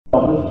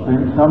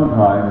Spent some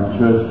time in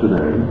church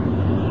today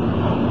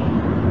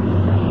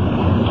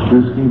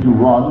listening to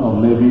one or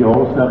maybe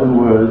all 7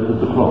 words of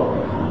the cross.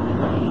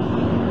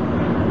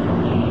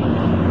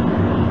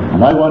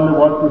 And I wonder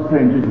what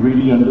percentage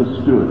really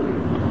understood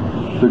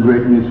the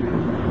great mystery.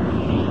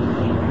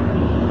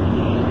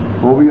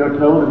 For we are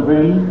told that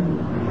when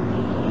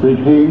they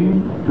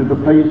came to the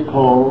place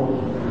called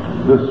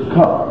the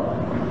skull,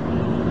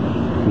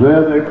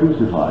 there they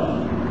crucified him.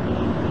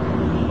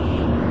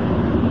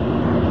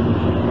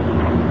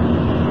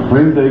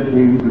 When they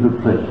came to the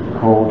place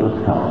called the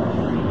skull,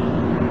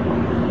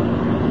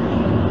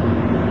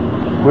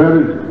 where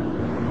is it?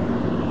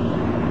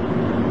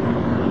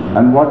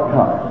 And what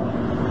time?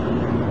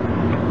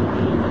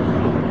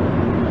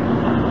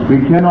 We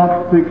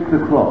cannot fix the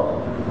cross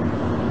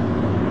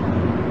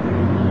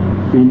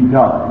in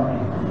time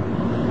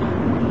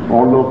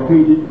or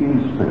locate it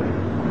in space.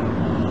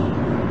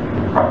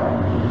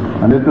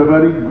 And it's a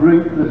very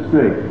great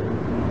mistake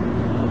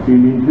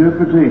in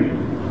interpretation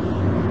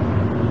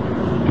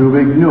to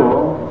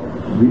ignore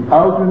the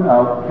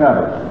out-and-out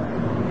character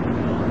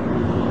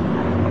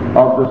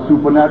of the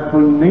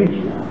supernatural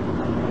nature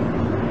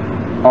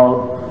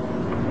of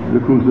the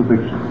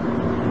crucifixion.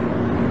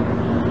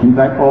 In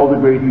fact, all the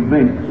great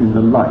events in the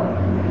life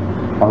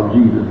of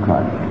Jesus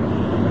Christ.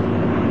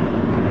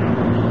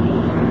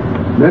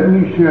 Let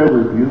me share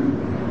with you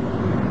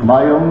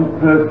my own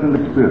personal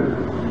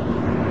experience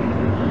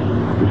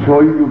to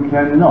show you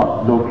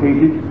cannot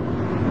locate it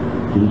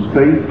in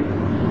space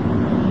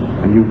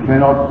and you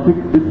cannot fix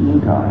it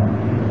in time.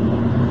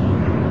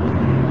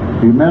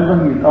 Remember,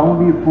 he's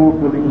only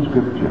fulfilling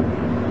Scripture,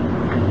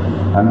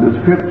 and the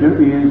Scripture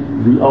is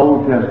the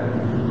Old Testament.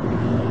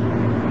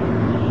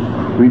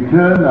 We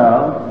turn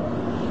now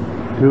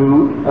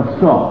to a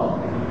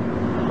song,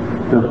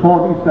 the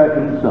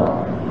 42nd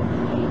Psalm,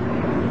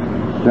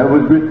 that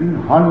was written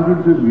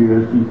hundreds of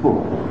years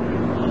before.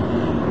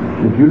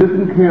 If you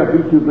listen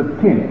carefully to the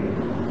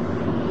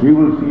 10th, you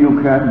will see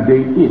you can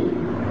date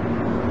it.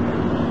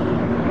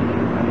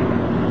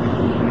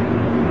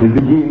 It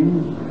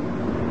begins,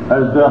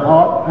 as the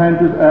hart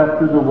panteth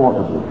after the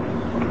water brook,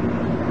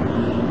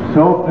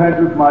 so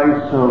panteth my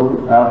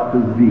soul after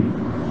thee,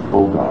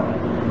 O God.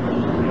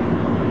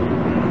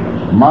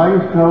 My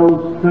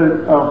soul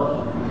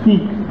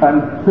seeks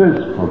and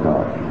thirsts for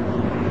God,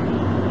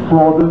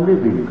 for the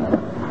living God.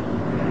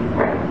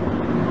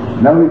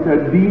 Now he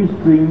said, these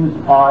things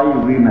I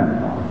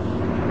remember.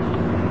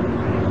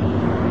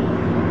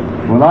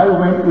 When I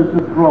went with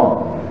the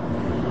throng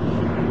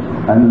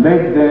and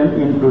led them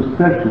in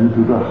procession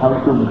to the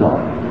house of God,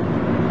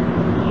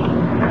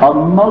 a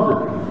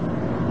multitude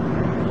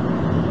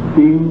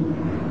in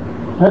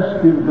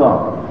festive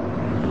garb.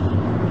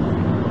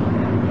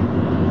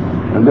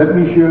 And let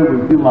me share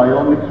with you my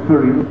own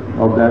experience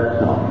of that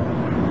song.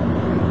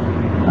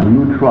 And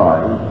you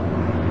try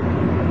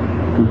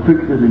to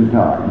fix it in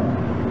time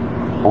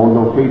or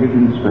locate it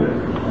in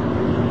space.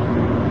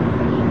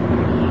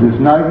 This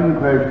night in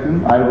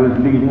question, I was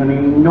leading an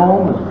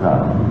enormous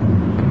crowd,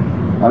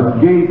 a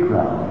gay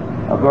crowd,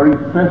 a very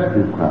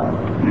festive crowd,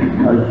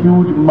 a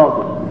huge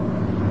multitude,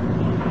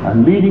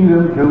 and leading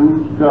them to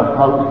the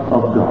house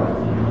of God.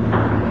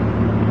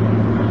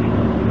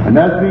 And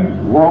as we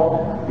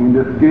walked in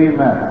this gay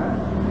manner,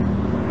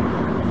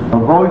 a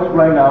voice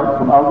rang out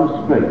from outer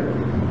space.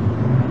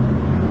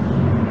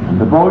 And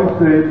the voice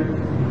said,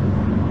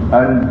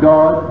 and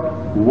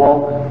God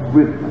walks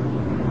with them.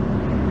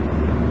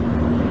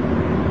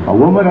 A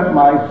woman at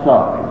my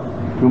side,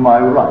 to my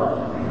right,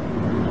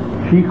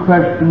 she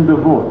questioned the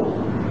voice.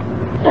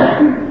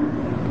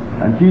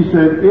 And she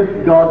said,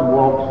 if God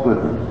walks with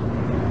us,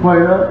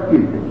 where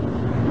is it?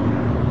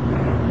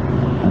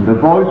 And the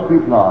voice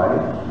replied,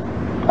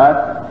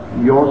 at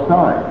your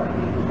side.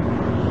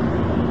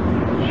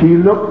 She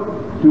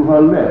looked to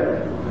her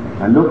left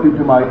and looked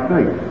into my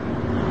face,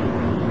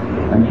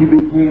 and she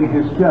became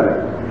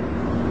hysterical.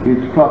 It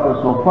struck her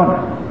so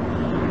funny.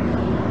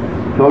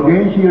 So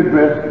again she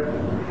addressed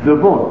the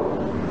voice,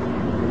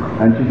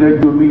 and she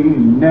said, you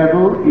mean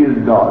Neville is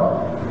God?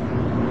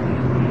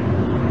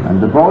 And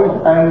the voice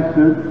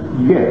answered,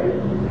 yes,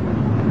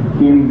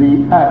 in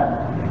the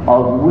act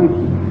of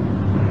waking.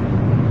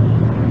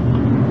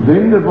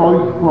 Then the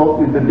voice spoke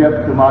in the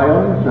depths of my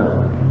own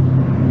soul,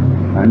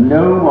 and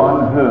no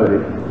one heard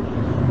it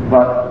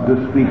but the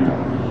speaker.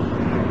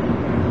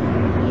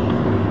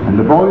 And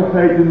the voice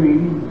said to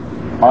me,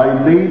 I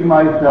laid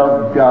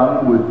myself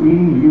down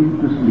within you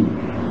to sleep.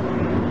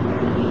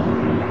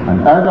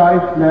 And as I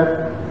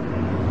slept,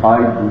 I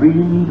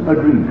dreamed a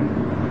dream.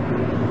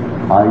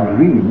 I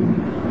dreamed,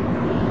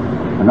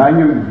 and I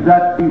knew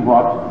exactly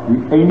what the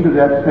end of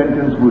that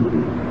sentence would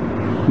be.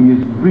 He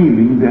is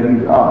dreaming that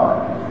he's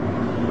I.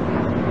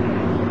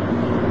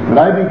 But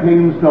I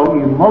became so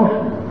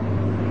emotional,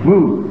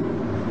 moved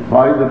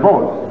by the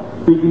voice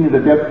speaking in the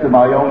depths of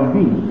my own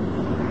being,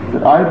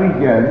 that I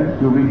began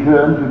to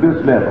return to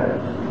this level.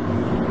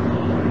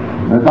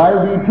 As I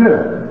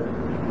returned,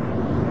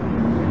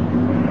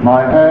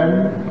 my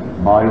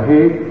hand, my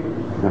head,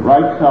 the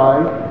right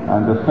side,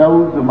 and the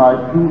soles of my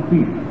 2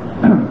 feet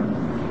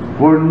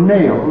were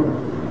nailed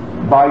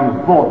by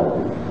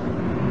vortices.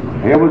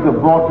 Here was a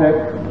vortex,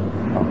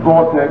 a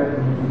vortex,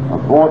 a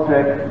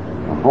vortex,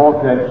 a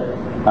vortex,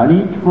 and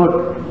each foot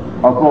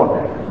a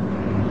vortex.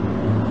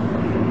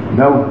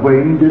 Now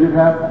when did it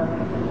happen?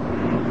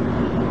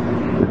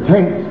 The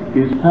tense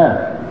is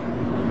past.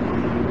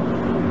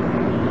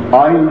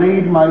 I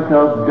laid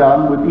myself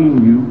down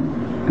within you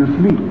to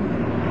sleep.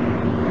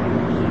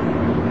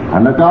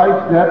 And as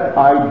I slept,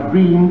 I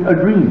dreamed a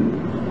dream.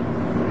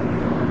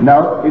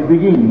 Now it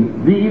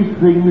begins, these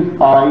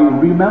things I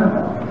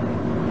remember.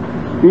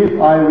 If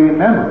I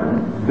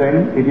remember them, then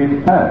it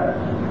is past.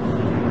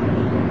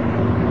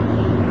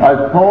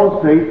 As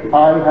Paul says,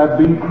 I have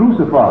been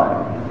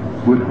crucified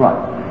with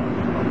Christ.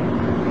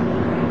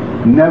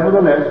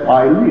 Nevertheless,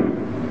 I live,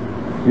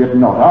 yet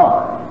not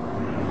I,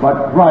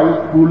 but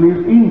Christ who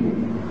lives in me.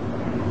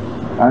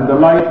 And the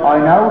life I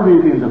now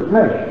live in the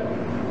flesh,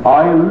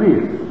 I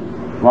live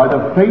by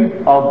the faith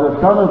of the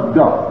Son of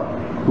God,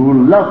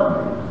 who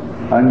loved me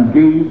and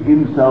gave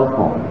himself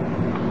for me.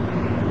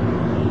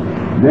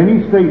 Then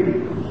he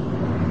stated,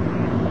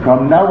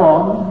 from now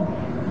on,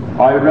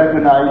 I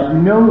recognize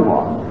no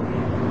one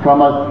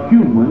from a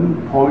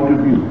human point of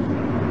view.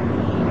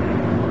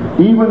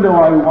 Even though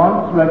I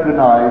once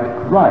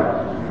recognized Christ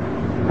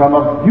from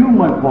a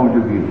human point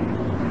of view,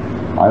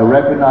 I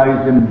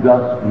recognize him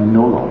thus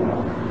no longer.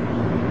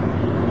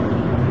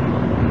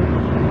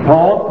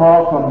 Paul,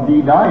 far from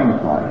denying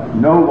Christ,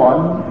 no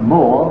one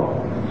more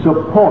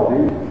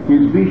supported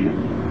his vision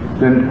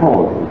than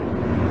Paul did.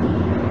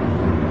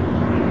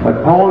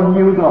 But Paul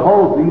knew the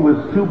whole thing was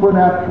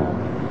supernatural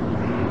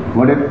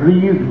when it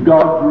pleased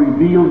God to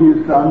reveal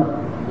his Son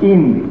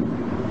in me.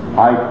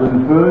 I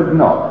conferred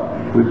not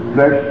with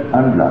flesh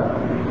and blood.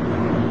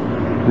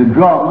 The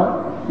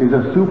drama is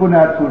a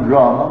supernatural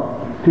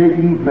drama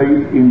taking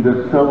place in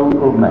the soul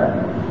of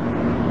man.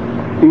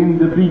 In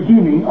the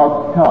beginning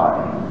of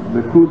time,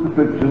 the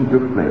crucifixion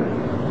took place.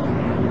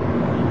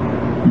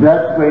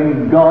 That's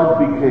when God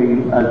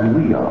became as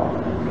we are,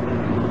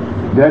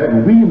 that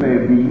we may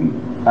be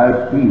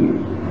as he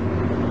is.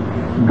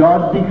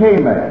 God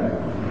became man,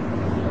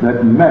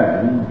 that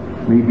man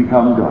may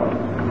become God.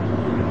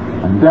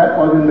 And that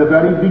was in the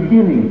very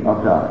beginning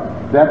of time.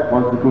 That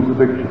was the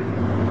crucifixion.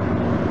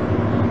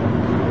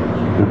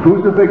 The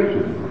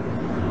crucifixion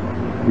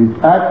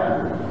is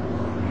actually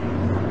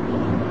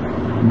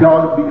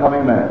God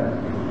becoming man.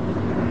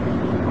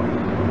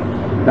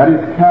 That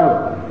is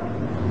Calvary.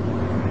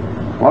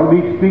 What we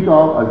speak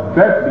of as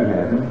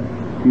Bethlehem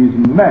is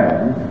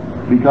man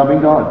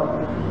becoming God.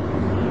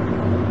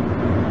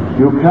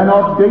 You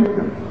cannot date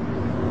them.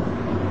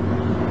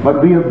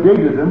 But we have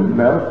dated them,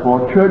 well,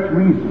 for church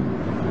reasons.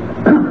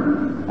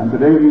 And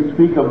today we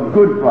speak of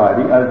Good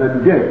Friday as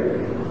a day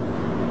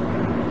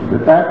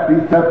that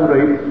actually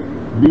separates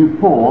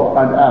before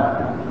and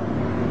after.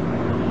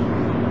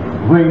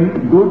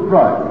 When Good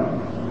Friday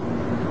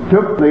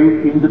took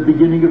place in the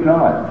beginning of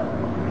time,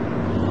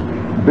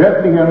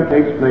 Bethlehem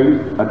takes place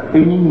at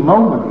any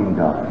moment in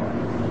time.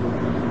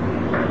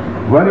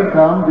 When it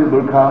comes, it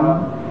will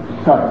come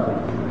suddenly,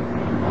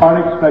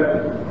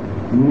 unexpectedly.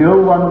 No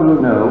one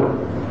will know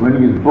when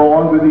he is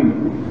born within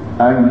you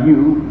and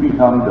you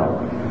become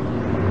God.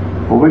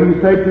 For when he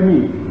said to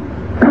me,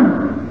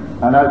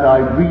 and as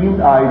I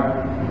dreamed, I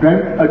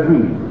dreamt a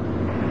dream.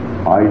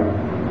 I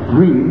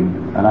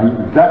dreamed, and I knew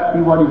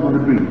exactly what he's going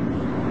to dream.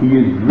 He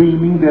is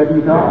dreaming that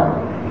he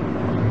died.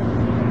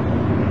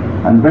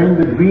 And when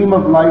the dream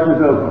of life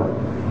is over,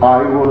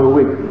 I will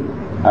awake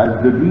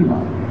as the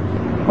dreamer.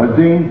 But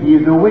then he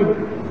is awake,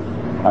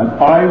 and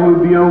I will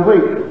be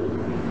awake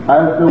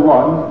as the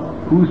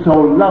one who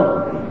so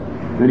loved me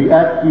that he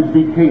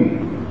actually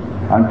became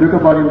and took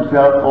upon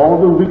himself all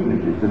the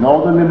weaknesses and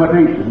all the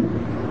limitations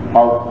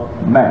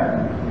of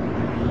man.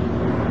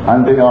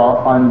 And they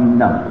are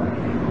unnumbered.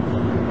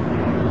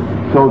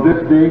 So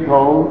this day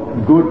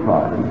called Good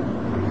Friday,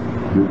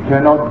 you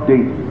cannot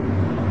date it.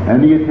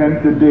 Any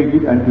attempt to date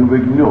it and to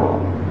ignore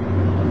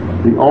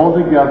the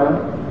altogether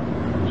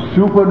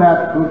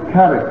supernatural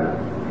character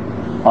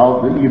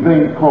of the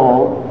event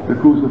called the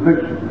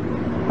crucifixion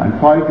and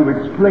try to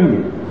explain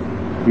it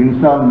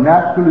in some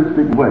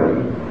naturalistic way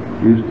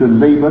is to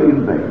labor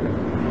in vain.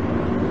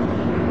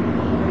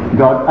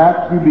 God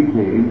actually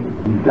became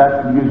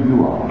exactly as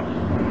you are,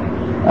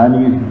 and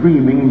he is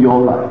dreaming in your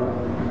life.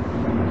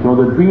 So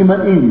the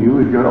dreamer in you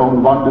is your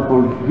own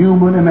wonderful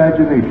human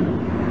imagination.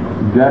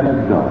 That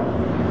is God.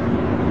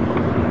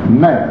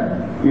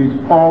 Man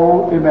is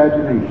all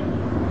imagination,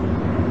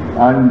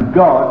 and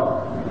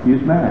God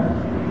is man,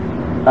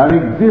 and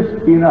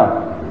exists in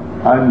us,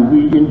 and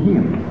we in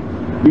him.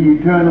 The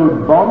eternal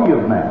body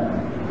of man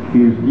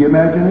is the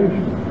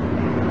imagination,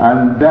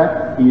 and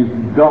that is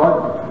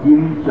God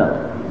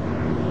himself.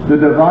 The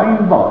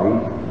divine body,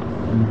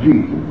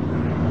 Jesus.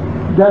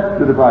 That's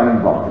the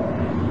divine body.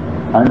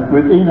 And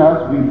within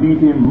us we beat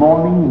him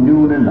morning,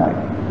 noon, and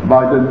night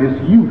by the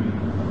misuse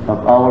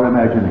of our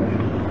imagination.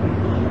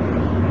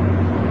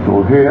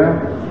 So here,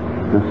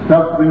 the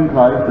suffering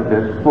Christ that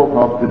they spoke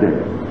of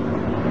today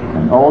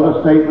And all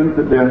the statements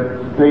that they're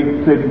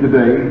stating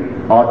today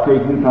are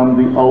taken from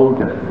the Old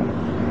Testament.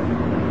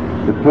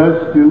 The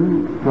first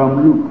two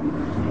from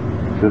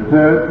Luke, the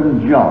third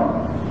from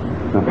John,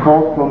 the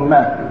fourth from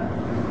Matthew.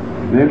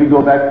 Then we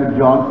go back to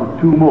John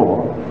for two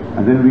more,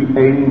 and then we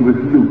end with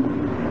Luke.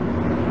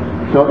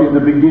 So in the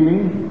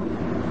beginning,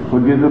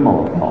 forgive them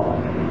all, Father.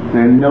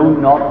 They know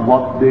not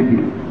what they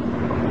do.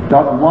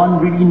 Not one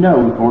really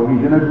knows, for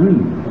he's in a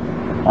dream.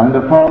 And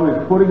the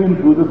Father is putting him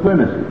through the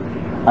furnaces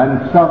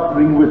and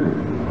suffering with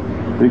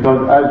him.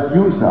 Because as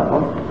you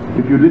suffer,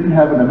 if you didn't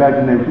have an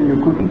imagination,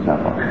 you couldn't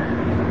suffer.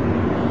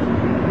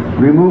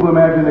 Remove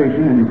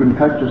imagination and you can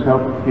cut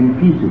yourself in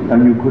pieces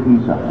and you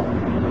couldn't suffer.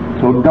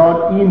 So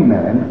God in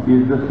man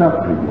is the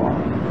suffering one.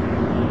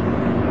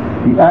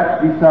 He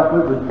actually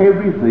suffers with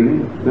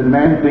everything that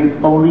man thinks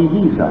only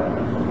he suffers.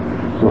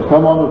 So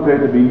someone will say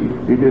to me,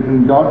 it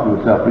isn't God who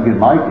is suffering in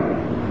my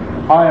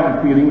case. I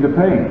am feeling the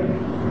pain.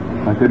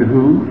 I said,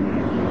 who?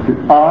 He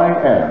said, I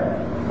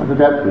am. I said,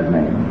 that's his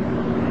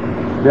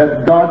name.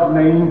 That's God's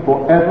name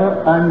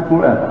forever and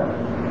forever.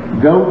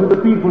 Go to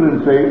the people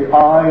and say,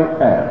 I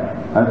am.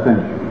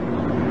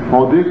 Ascension.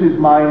 For this is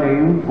my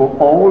name for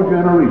all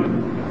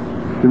generations.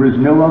 There is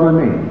no other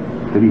name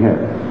that he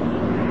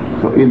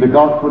has. So in the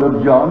Gospel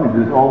of John, it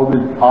is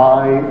always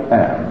I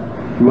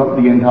am. Throughout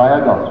the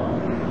entire Gospel.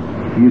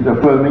 He is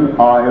affirming,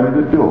 I am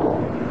the door.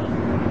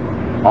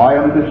 I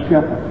am the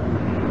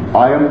shepherd.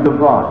 I am the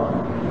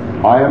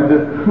vine. I am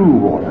the true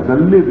water, the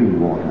living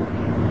water.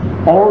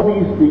 All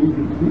these things,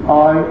 the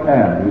I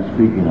am is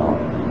speaking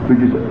of, which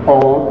is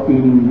all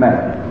in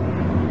man.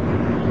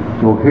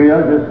 So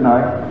here this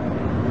night,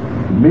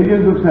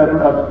 millions of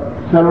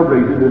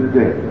celebrated this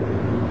day.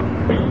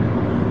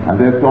 And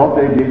they thought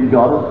they did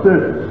God a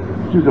service,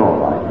 which is all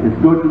right. It's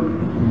good to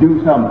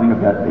do something of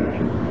that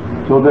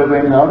nature. So they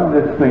went out and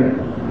they spent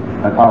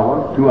an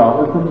hour, 2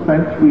 hours, some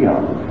spent 3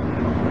 hours.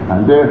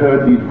 And they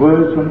heard these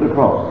words from the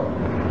cross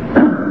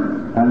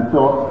and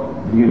thought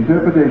the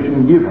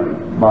interpretation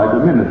given by the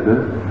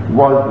minister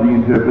was the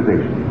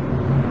interpretation.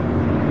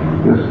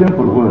 They're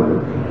simple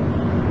words.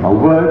 A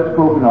word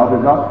spoken of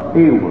is not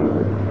a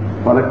word,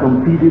 but a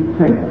completed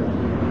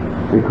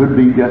sentence. It could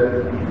be just,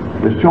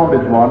 the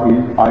shortest one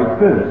is, I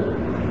thirst.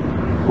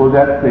 Well,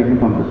 that's taken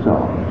from the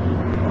Psalm.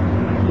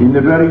 In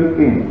the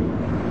very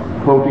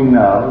end, quoting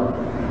now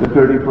the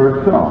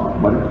 31st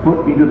Psalm, but it's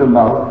put into the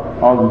mouth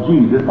of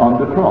Jesus on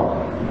the cross.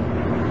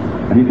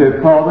 And he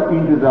said, Father,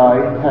 into thy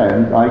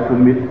hands I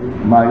commit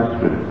my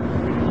spirit.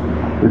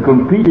 The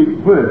completed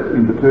verse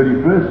in the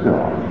 31st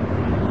Psalm,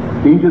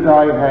 into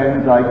thy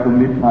hands I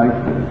commit my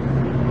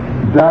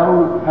spirit.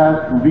 Thou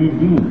hast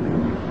redeemed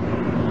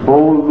me, O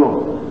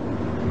Lord,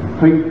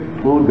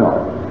 faithful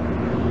God.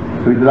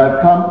 So he said,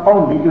 I've come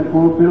only to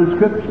fulfill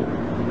Scripture.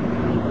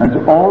 And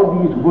so all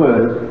these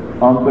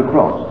words on the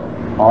cross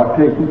are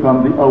taken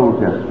from the Old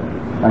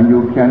Testament, and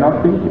you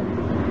cannot think it.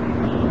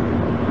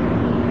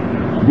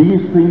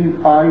 These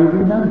things I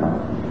remember.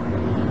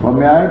 Well,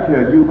 may I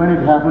tell you, when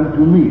it happened to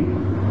me,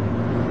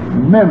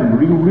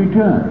 memory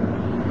returned.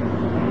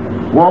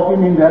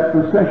 Walking in that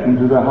procession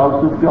to the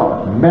house of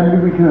God,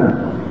 memory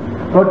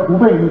returned. But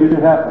when did it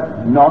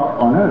happen? Not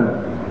on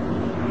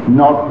earth,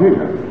 not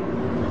here.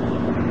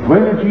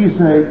 When did he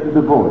say to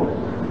the voice,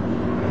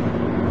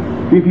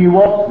 if he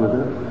walks with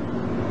us,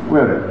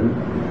 where is he?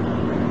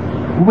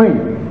 When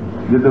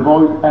did the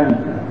voice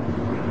answer?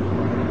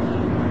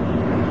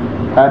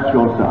 At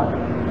your side.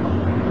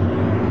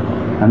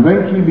 And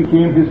when she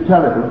became his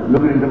telephone,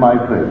 looking into my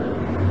face,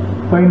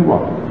 when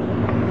was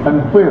it?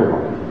 And where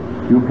was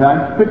it? You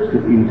can't fix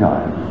it in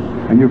time,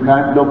 and you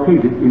can't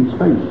locate it in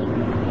space.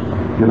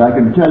 Yet I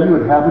can tell you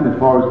it happened, as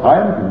far as I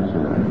am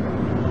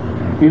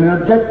concerned, in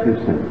an objective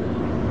sense.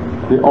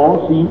 They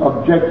all seem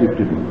objective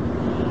to me.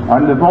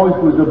 And the voice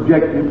was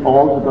objective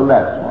all to the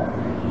last one.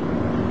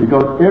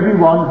 Because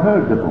everyone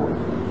heard the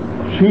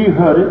voice. She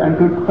heard it and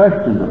could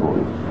question the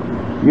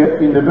voice.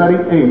 Yet in the very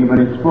end, when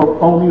it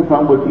spoke only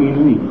from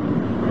within me,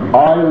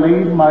 I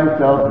laid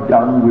myself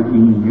down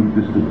within you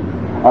to sleep.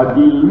 A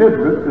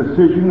deliberate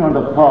decision on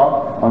the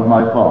part of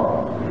my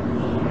Father.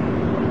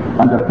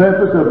 And the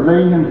purpose of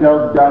laying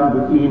himself down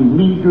within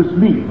me to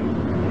sleep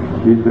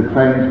is to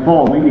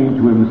transform me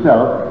into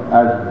himself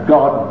as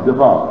God the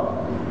Father.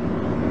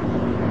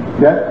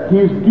 That's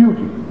his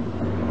duty.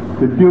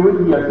 To do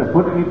it, he has to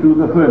put me through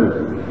the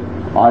furnaces.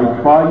 I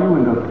try you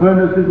in the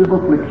furnaces of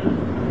affliction.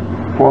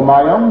 For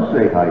my own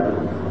sake I do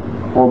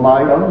it. For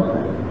my own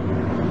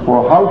sake.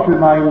 For how should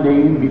my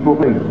name be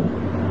proclaimed?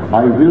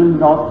 I will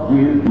not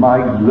give my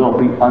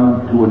glory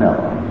unto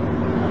another.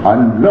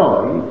 And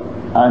glory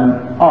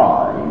and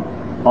I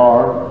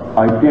are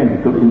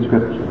identical in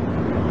Scripture.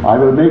 I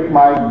will make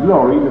my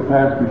glory to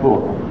pass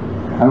before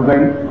them. And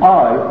when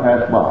I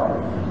pass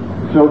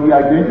by. So he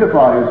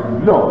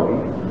identifies glory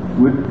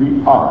with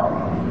the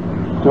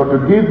I. So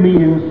to give me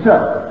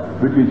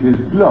himself, which is his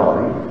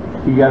glory,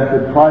 he has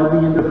to try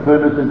me in the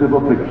furnaces of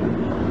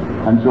affliction.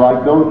 And so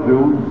I go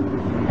through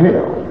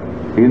hell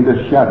in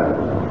the shadow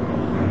world.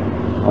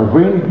 But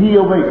when he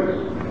awakes,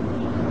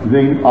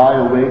 then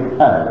I awake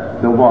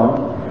as the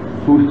one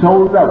who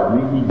so loved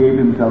me, he gave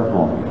himself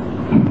for me.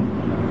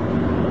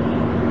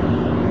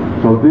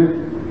 So this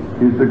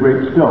is the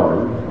great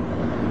story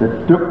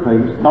that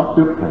not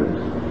took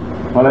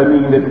place, but I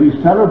mean that we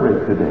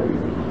celebrate today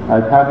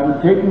as having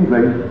taken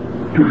place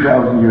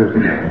 2,000 years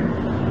ago.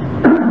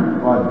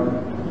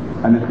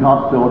 And it's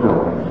not so at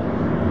all.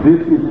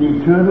 This is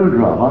an eternal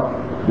drama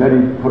that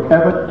is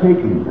forever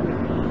taking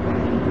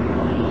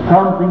place.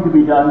 Something to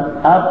be done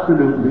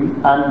absolutely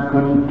and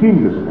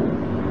continuously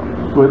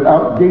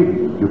without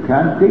dating. You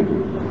can't date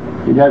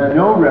it. It has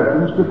no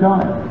reference to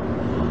time.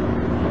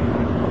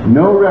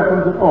 No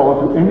reference at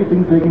all to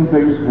anything taking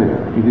place there.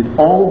 It is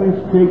always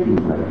taking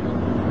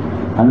place.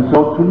 And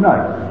so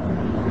tonight,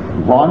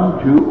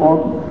 one, two,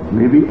 or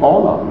maybe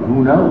all of you,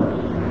 who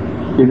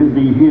knows, it will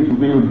be His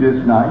will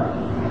this night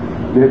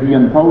that He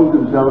unfolds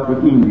Himself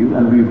within you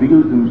and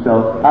reveals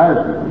Himself as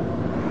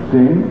you,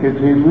 saying it's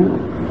His will.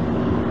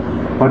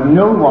 But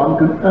no one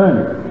can earn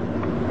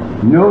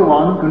it. No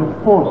one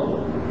can force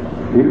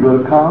it. It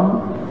will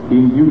come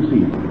in due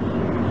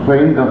season,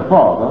 when the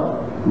Father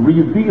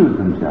reveals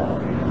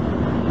Himself.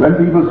 When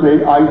people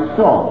say, I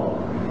saw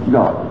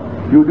God,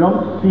 you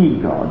don't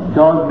see God.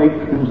 God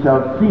makes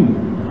Himself seen.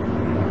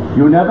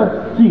 You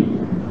never see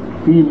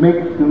Him. He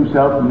makes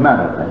Himself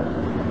manifest.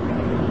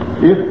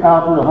 If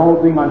after the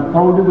whole thing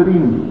unfolded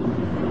within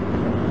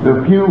me,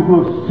 the few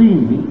who have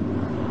seen me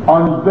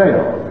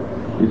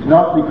unveiled, it's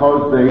not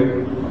because they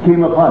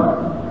came upon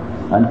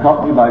me and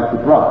caught me by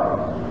surprise.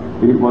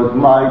 It was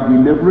my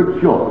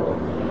deliberate choice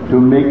to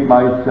make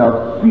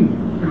myself seen.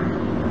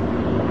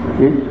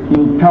 It's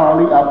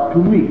entirely up to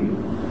me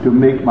to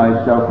make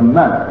myself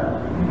manifest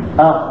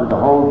after the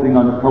whole thing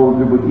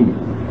unfolded within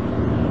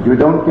me. You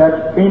don't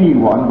catch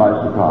anyone by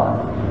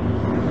surprise.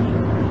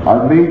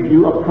 I've made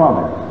you a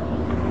promise.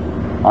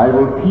 I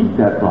will keep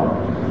that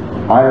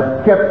promise. I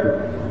have kept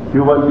it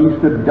to at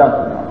least a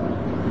dozen of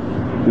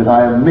them, that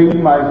I have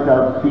made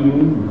myself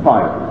seen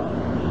by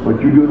it.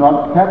 But you do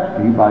not catch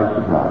me by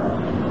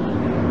surprise.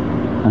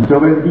 And so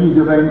when these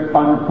events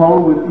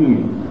unfold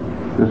within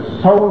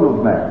the soul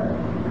of man,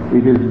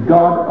 it is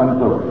God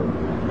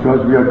unfolding.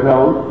 So as we are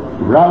told,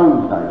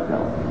 rouse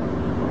thyself.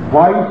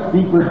 Why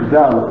sleepest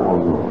thou, O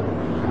Lord?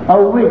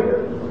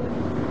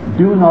 Awake.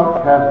 Do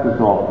not cast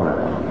us off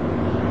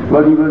forever.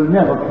 But He will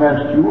never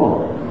cast you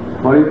off,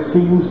 for it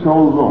seems so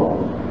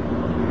long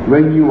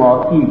when you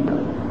are eager.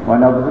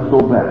 When others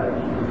go back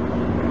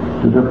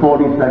to the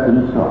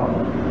 42nd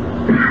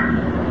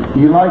Psalm.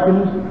 He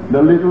likens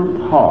the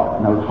little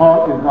hart. Now,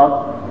 heart is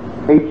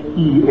not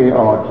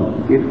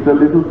H-E-A-R-T. It's the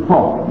little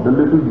fawn, the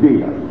little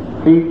deer,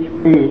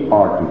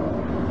 H-A-R-T.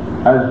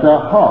 As the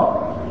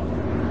hart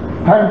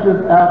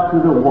panteth after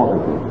the water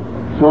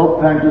brook, so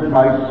panteth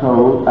my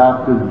soul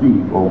after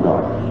thee, O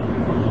God.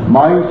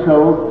 My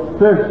soul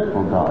thirsts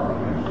for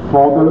God,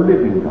 for the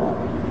living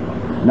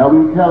God. Now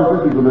He tells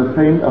us He will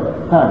send a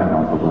famine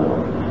on the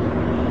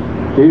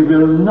world. It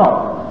will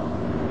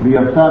not be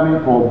a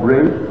famine for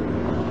bread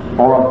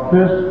or a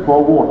thirst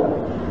for water,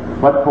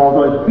 but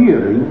for the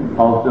hearing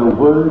of the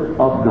Word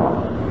of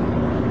God.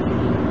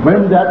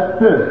 When that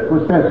thirst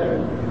possesses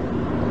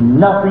you,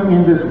 nothing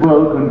in this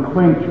world can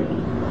quench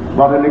it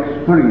but an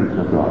experience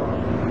of God.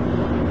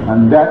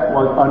 And that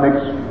was an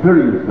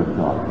experience of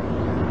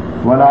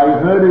God. When I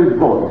heard His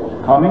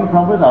voice coming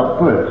from without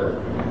first,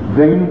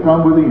 then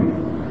from within,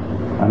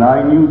 and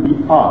I knew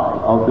the eye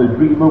of the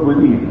dreamer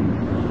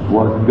within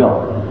was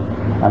God.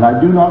 And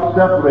I do not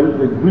separate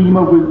the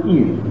dreamer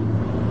within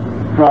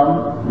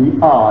from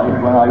the eye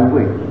when I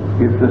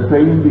wake. It's the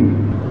same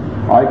being.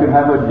 I can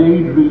have a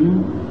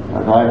daydream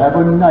as I have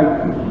a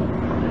night dream.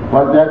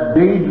 But that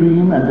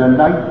daydream and the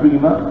night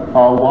dreamer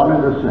are one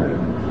and the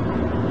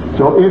same.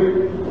 So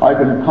if I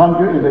can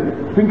conjure in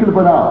the twinkle of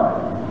an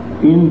eye,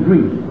 in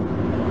dream,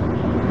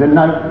 the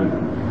night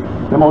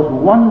dream, the most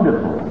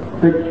wonderful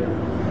picture,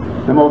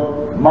 the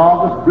most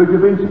marvelous bridge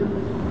of incident,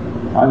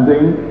 and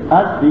then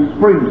actually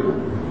springs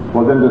it.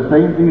 Well, then the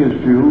same thing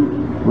is true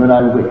when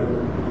I wake.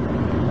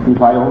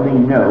 If I only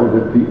know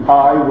that the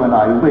I when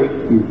I wake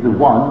is the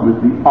one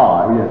with the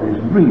I that is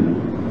dreaming.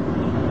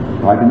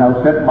 I can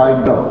now set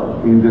my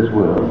goal in this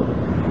world.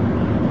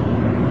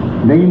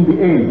 Name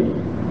the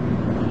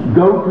aim.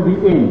 Go to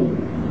the aim.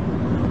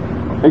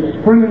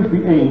 Experience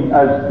the aim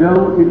as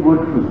though it were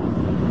true.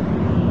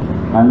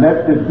 And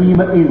let the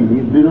dreamer in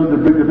me build the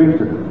bridge of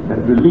incident that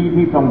will lead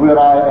me from where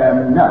I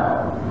am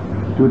now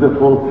to the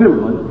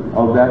fulfillment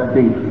of that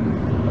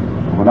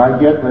daydream. When I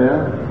get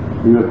there,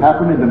 it will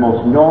happen in the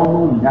most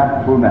normal,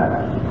 natural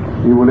manner.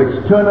 It will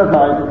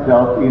externalize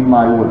itself in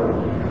my world.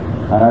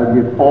 And I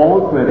give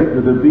all credit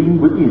to the being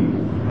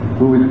within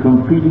who is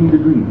completing the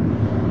dream.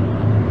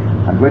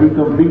 And when he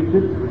completes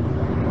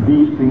it,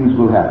 these things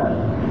will happen.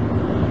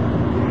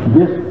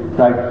 This,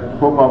 like I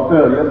spoke of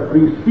earlier,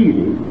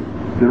 preceding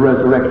the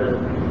resurrection.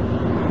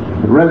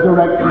 The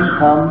resurrection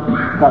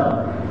comes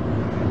suddenly.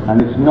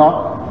 And it's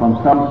not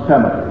from some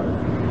cemetery.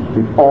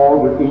 It's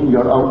all within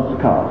your own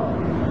skull.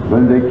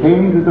 When they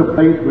came to the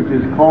place which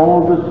is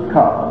called the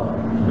skull,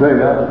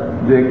 there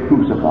they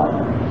crucified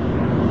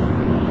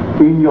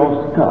him. In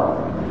your skull,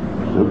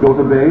 So go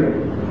to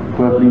bed,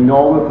 perfectly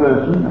normal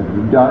person, as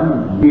you've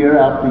done year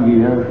after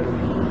year,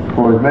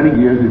 for as many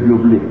years as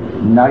you've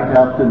lived, night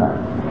after night.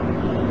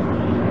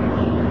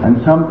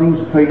 And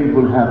something strange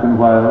will happen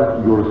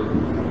while you're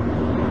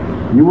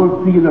asleep. You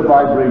will feel a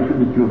vibration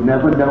that you've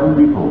never known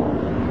before,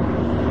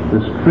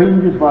 the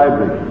strangest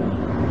vibration,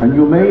 and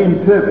you may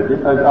interpret it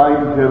as I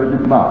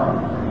interpreted mine.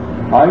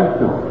 I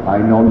thought, I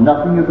know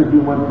nothing of the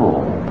human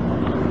form.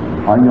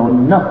 I know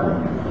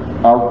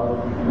nothing of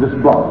this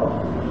body.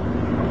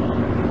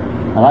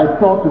 And I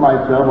thought to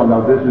myself, well,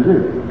 now this is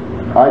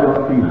it. I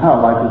don't see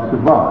how I could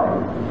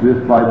survive this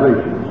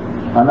vibration.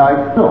 And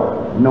I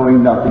thought,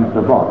 knowing nothing of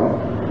the body,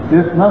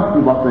 this must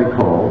be what they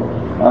call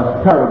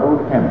a terrible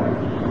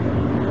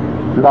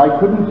hemorrhage. That I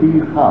couldn't see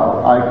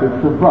how I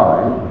could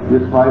survive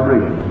this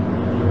vibration.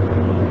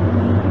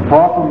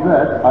 Far from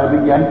that, I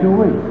began to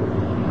wake.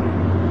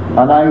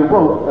 And I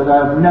woke as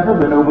I've never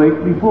been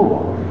awake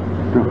before,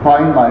 to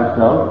find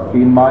myself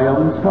in my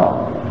own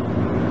skull.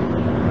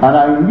 And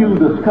I knew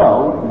the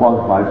skull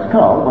was my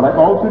skull, but I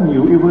also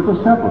knew it was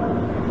a sepulchre.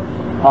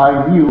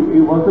 I knew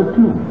it was a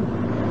tomb.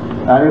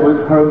 And it was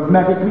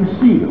hermetically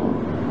sealed.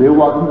 There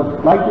wasn't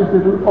the slightest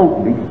little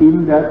opening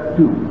in that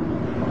tomb.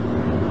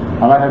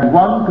 And I had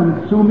one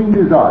consuming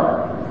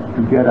desire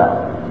to get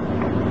out.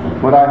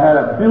 But I had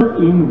a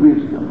built-in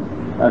wisdom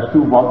as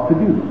to what to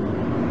do.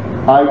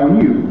 I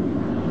knew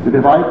that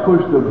if I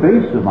pushed the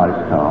base of my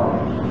skull,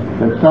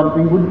 that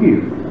something would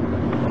give.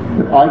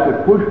 That I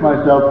could push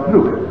myself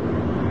through it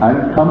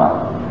and come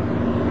out.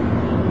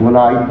 Well,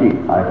 I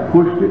did. I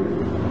pushed it.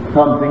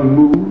 Something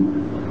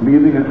moved,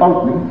 leaving an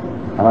opening,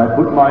 and I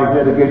put my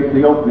head against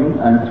the opening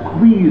and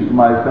squeezed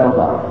myself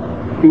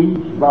out,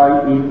 inch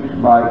by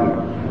inch by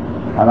inch.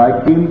 And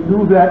I came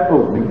through that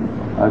opening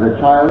as a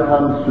child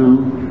comes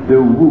through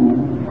the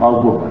womb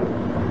of woman.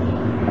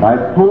 And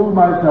I pulled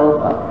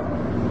myself up.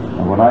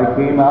 And when I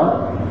came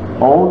out,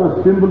 all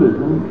the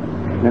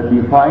symbolism that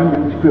we find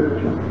in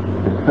Scripture,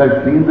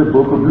 especially in the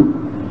book of Luke,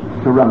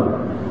 surrounded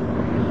me.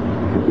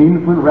 The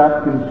infant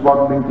wrapped in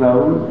swaddling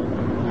clothes,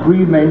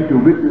 3 men to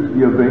witness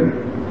the event,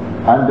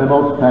 and the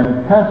most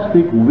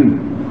fantastic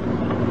wind.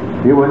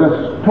 It was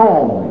a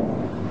storm,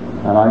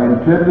 and I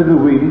interpreted the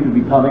wind to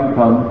be coming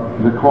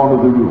from the corner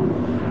of the room,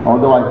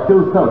 although I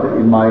still felt it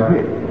in my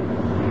head.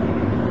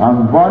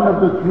 And one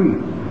of the 3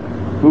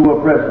 who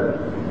were present,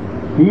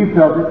 he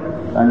felt it,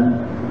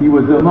 and he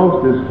was the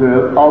most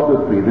disturbed of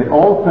the 3. They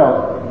all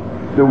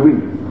felt the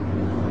wind.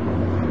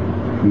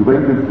 He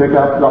went to pick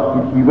up,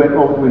 he went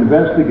over to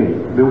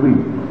investigate the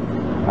wind.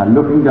 And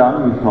looking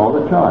down, he saw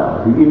the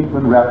child, the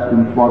infant wrapped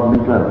in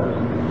swaddling clothes.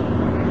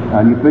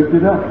 And he picked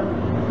it up.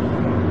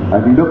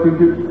 As he looked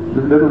into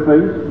the little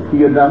face,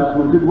 he announced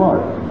who it was.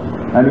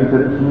 And he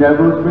said, it's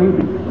Neville's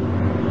baby.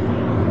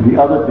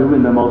 The other 2,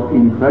 in the most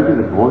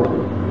incredulous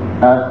voices,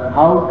 asked,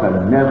 how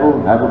can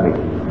Neville have a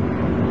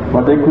baby?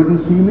 But they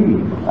couldn't see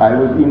me. I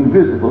was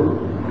invisible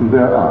to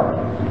their eyes.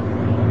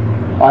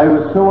 I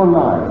was so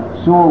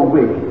alive, so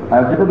awake.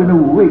 I've never been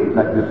awake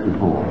like this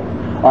before.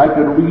 I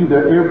could read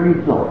their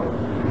every thought.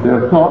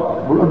 Their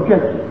thoughts were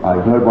objective. I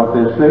heard what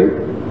they say,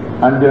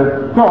 and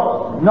their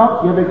thoughts,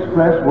 not yet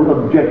expressed,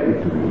 were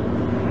objective to me.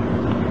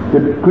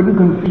 They couldn't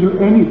conceal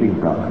anything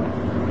from it.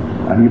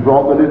 And he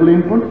brought the little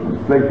infant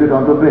and placed it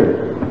on the bed.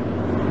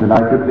 Then I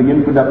took the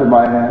infant up in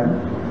my hand,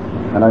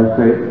 and I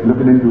said,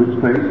 looking into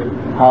its face,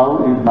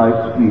 how is my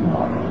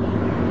sweetheart?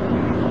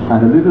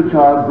 And the little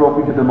child broke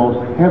into the most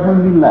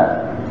heavenly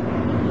laugh.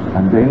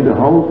 And then the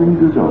whole thing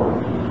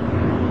dissolved.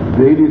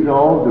 They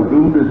dissolved, the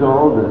room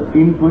dissolved, the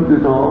infant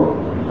dissolved,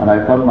 and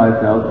I found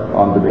myself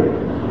on the bed.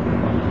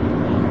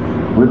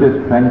 With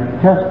this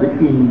fantastic,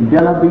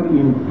 indelibly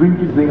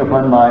imprinted thing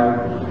upon my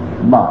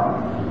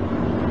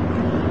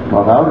mind.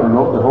 Got out and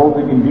wrote the whole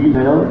thing in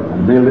detail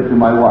and mailed it to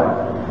my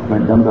wife.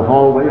 Went down the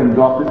hallway and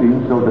dropped it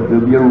in so that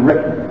there'll be a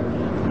record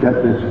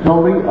that the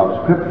story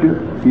of Scripture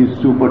is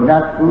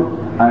supernatural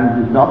and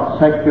it is not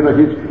secular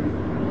history.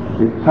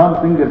 It's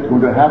something that's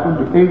going to happen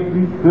to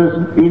every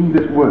person in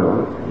this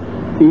world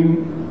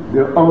in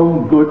their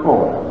own good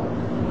order.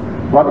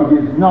 But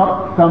it is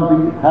not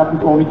something that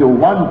happens only to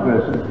one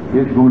person.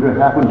 It's going to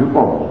happen to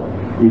all.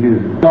 It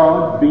is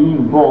God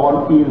being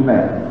born in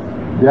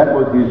man. That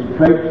was his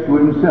pledge to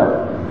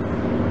himself.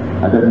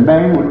 And that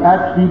man would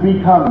actually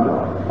become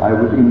God. I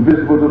was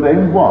invisible to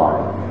them.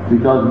 Why?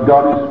 Because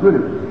God is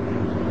spirit.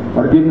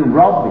 But it didn't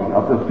rob me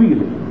of the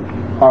feeling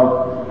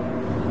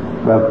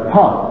of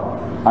power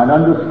and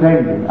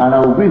understanding and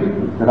a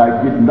wisdom that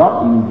I did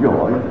not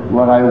enjoy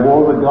when I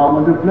wore the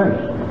garment of flesh.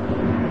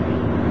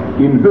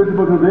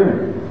 Invisible to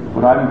them,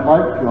 but I'm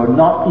quite sure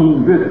not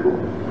invisible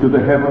to the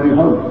heavenly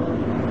host.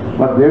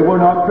 But they were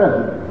not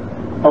present,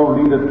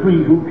 only the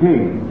 3 who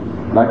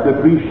came, like the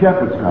 3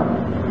 shepherds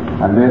coming,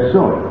 and they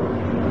saw it.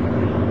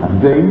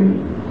 And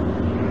then,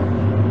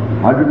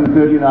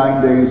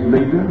 139 days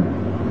later,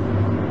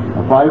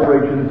 a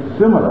vibration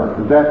similar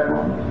to that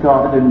one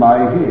started in my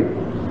head.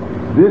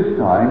 This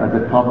time at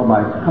the top of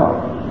my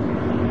skull.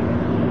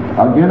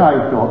 Again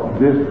I thought,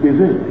 this is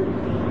it.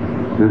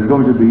 There's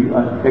going to be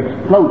an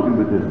explosion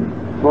within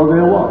me. Well,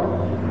 there was.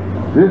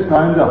 This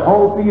time the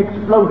whole thing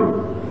exploded.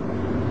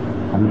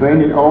 And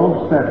when it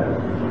all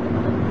settled,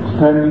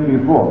 standing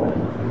before me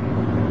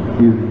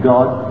is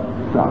God's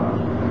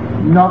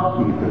Son, not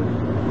Jesus.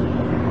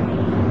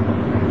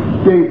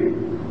 David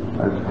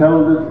has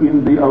told us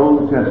in the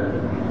Old Testament,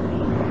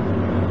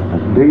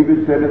 as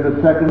David said in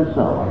the second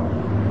Psalm,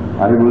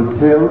 I will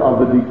tell of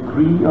the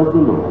decree of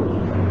the Lord.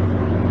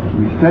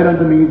 He said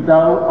unto me,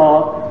 Thou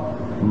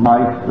art my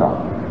son.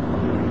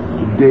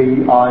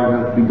 Today I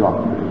have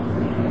begotten thee.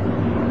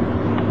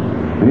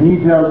 And he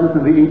tells us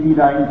in the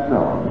 89th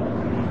Psalm,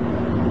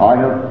 I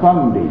have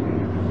sung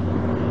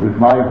David, with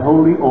my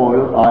holy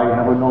oil I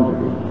have anointed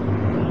him.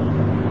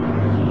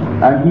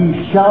 And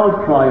he shall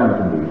cry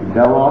unto me,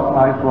 Thou art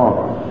my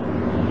Father,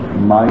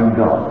 my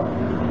God,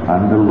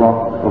 and the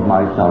rock of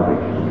my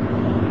salvation.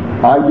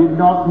 I did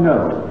not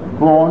know,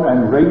 born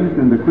and raised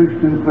in the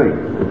Christian faith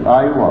as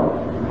I was,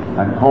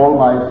 and call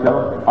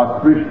myself a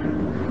Christian.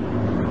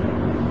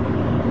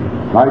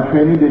 My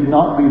training did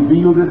not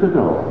reveal this at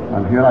all.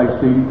 And here I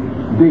see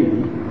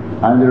David,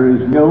 and there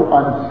is no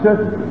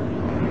uncertainty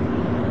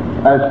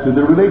as to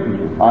the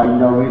relationship. I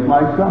know he's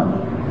my son,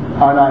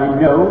 and I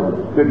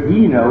know that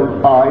he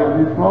knows I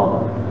am his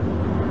father.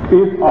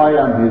 If I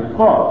am his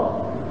father,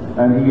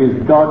 and he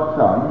is God's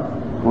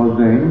son, well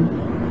then,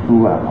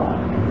 who am I?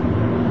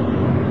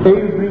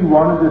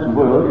 Everyone in this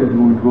world is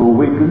going to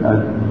awaken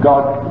as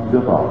God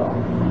the Father.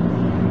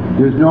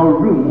 There's no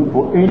room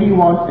for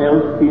anyone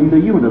else in the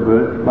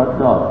universe but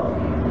God.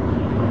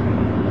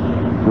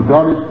 So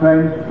God is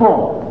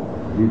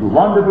transformed his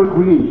wonderful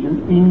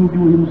creation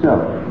into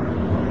himself,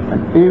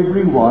 and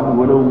everyone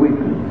will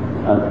awaken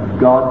as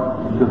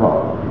God the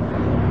Father.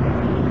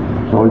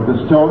 So it's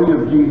the story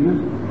of Jesus.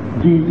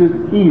 Jesus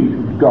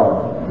is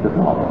God the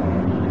Father.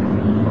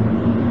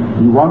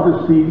 You want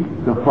to see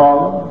the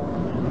Father,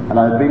 and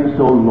I've been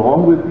so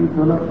long with you,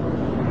 Philip,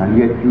 and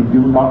yet you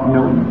do not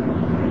know me.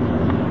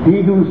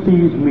 He who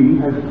sees me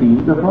has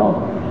seen the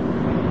Father.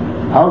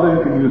 How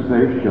then can you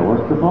say, show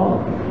us the Father?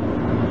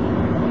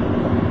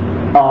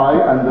 I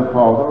and the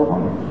Father are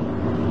one.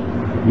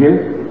 Yes,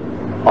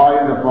 I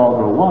and the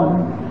Father are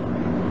one,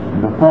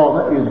 and the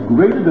Father is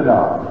greater than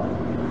I,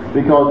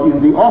 because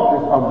in the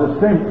office of the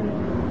sent,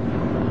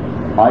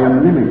 I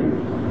am limited.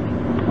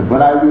 But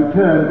when I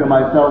return to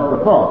myself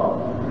the Father,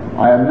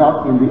 I am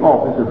not in the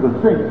office of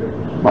the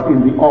sent, but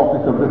in the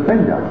office of the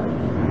sender.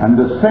 And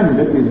the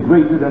sender is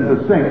greater than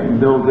the sent,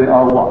 though they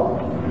are one.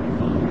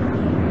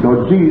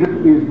 So Jesus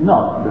is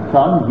not the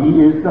Son,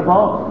 he is the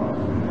Father.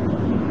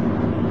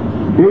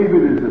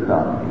 David is the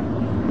Son.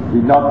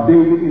 Did not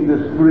David in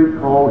the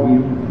Spirit call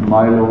him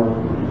my Lord?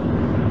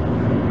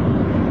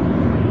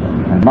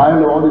 And my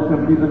Lord is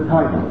simply the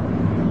title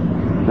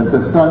that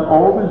the Son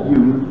always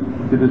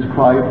used to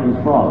describe his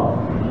Father.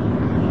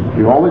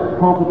 He always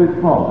spoke of his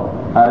Father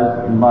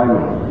as my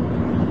Lord.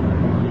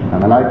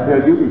 And when I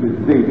tell you it is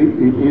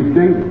David, it is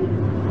David.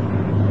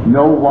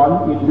 No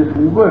one in this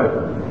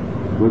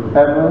world would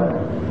ever,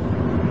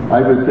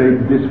 I would say,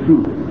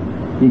 disprove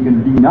it. He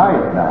can deny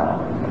it now,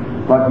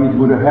 but he's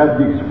going to have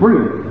the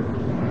experience.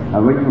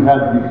 And when you have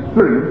the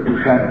experience,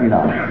 you can't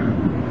deny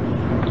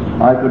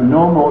it. I could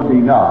no more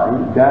deny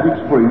that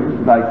experience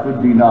than I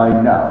could deny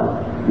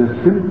now the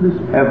simplest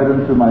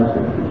evidence of my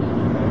senses.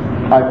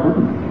 I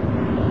couldn't.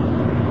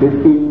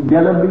 It's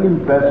indelibly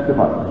impressed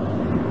upon us.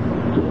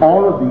 So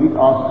all of these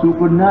are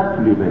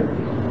supernatural events.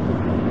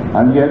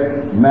 And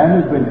yet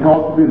man has been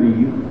taught to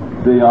believe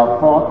they are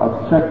part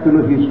of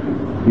secular history.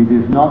 It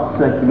is not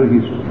secular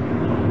history.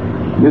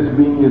 This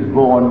being is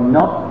born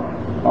not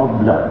of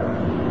blood,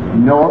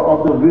 nor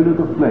of the will of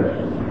the flesh,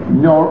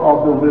 nor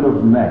of the will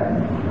of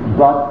man,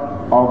 but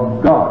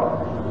of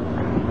God.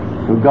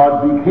 So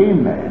God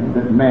became man,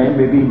 that man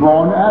may be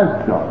born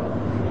as God.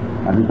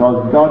 And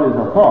because God is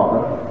a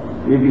Father,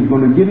 if he's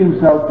going to give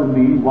himself to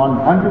me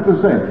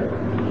 100%,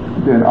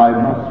 then I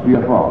must be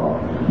a father.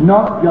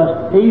 Not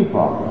just a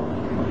father,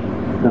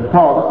 the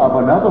father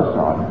of another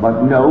son,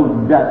 but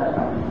no, that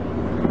son.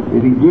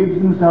 If he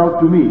gives himself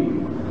to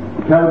me,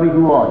 tell me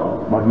who are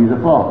you? But he's a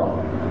father.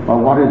 But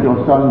what is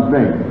your son's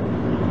name?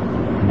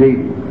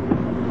 David.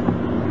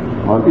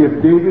 Well,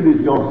 if David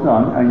is your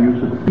son and you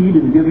succeed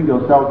in giving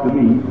yourself to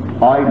me,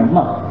 I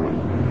must be.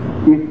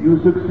 If you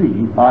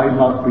succeed, I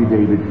must be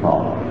David's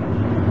father.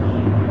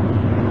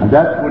 And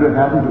that's what has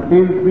happened to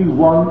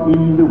everyone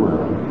in the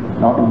world.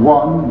 Not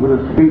one will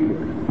escape it.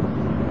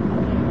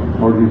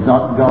 For it is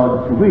not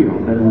God's will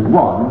that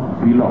one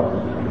be lost.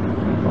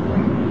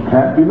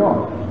 Can't be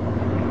lost.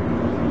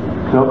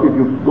 So if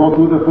you go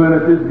through the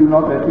furnaces, do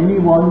not let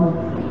anyone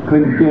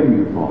condemn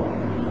you for it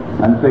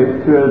and say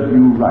it serves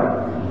you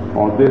right,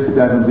 or this,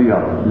 that, and the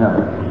other. No.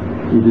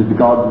 It is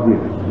God's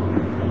will.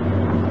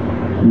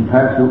 He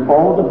passed through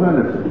all the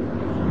furnaces,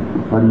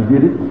 but he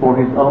did it for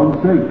his own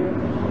sake,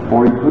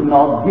 for he could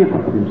not give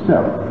us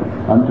himself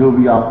until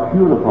we are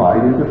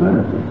purified in the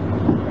furnaces.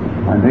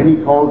 And then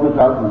he calls us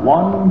out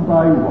one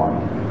by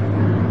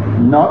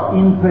one, not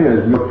in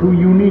pairs. You're too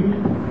unique.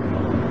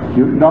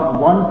 Not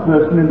one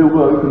person in the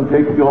world can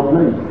take your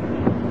place.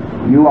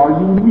 You are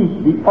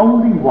unique, the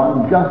only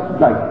one just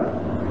like you.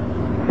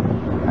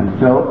 And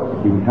so,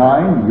 in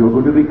time, you're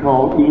going to be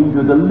called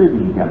into the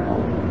living temple.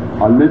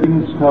 A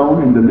living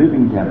stone in the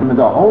living temple, and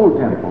the whole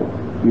temple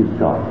is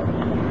God.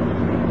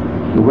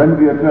 So when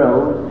we are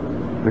told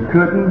the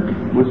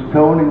curtain was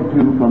torn in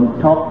two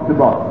from top to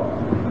bottom,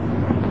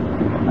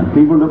 and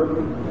people look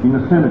in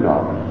a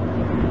synagogue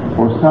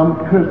for some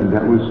curtain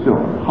that was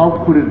torn,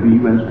 how could it be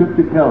when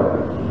Scripture tells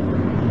us,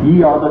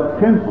 ye are the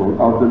temple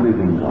of the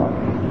living God,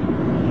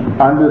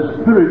 and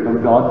the Spirit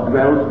of God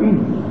dwells in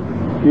you?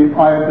 If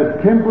I am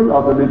the temple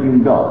of the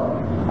living God,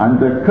 and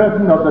the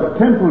curtain of the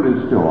temple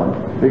is torn,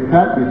 it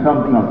can't be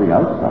something on the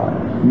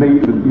outside,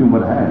 made with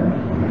human hands.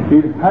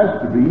 It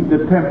has to be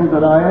the temple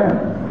that I am.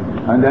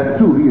 And that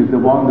truly is the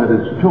one that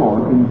is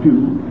torn in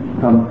two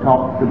from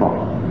top to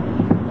bottom.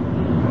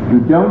 You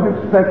don't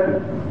expect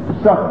it.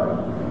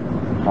 Suddenly,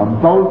 a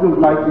bolt of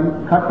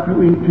lightning cuts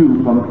you in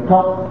two from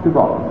top to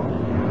bottom.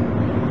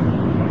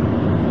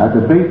 At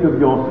the base of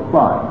your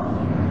spine,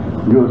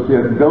 you'll see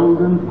a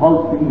golden,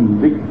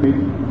 pulsing, liquid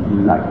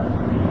light.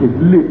 It's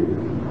lit.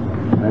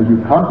 As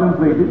you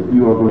contemplate it,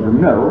 you are going to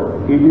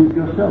know it is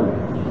yourself.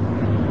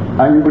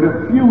 And you're going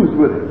to fuse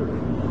with it.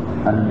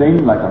 And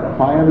then, like a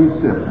fiery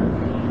serpent,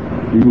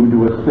 you're going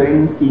to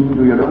ascend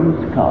into your own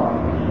skull.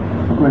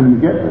 When you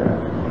get there,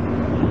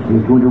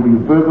 it's going to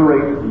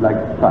reverberate like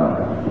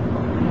thunder.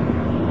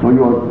 So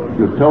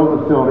you're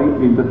told the story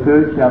in the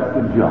 3rd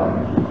chapter of John.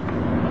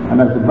 And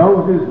as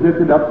Moses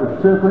lifted up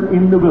the serpent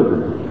in the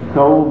wilderness,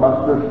 so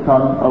must the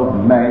Son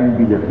of Man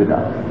be lifted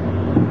up.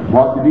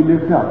 What did he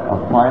lift up?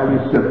 A fiery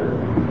serpent.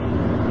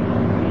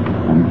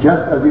 And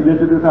just as he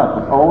lifted it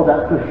up, all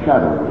that's a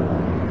shadow.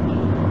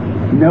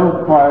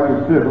 No fiery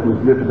serpent was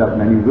lifted up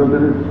in any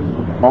wilderness.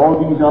 All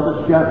these are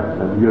the shadows,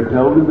 as we are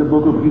told in the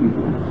book of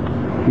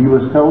Hebrews. He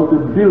was told to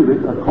build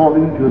it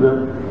according to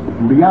the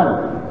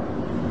reality.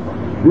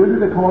 Build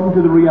it according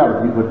to the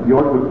reality, but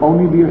yours will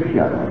only be a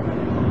shadow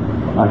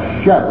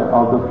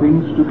of the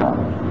things to come.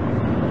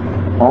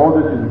 All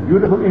this is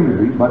beautiful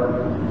imagery, but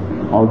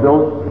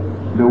although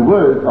the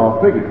words are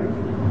figurative,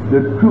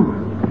 the truth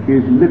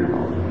is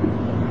literal.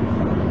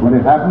 When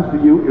it happens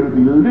to you, it will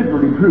be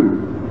literally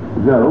true.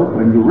 Though,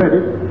 when you read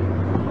it,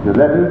 the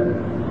letters,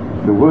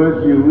 the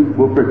words used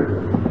were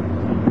figurative.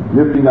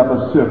 Lifting up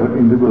a serpent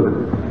in the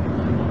wilderness.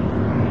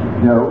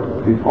 No,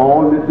 it's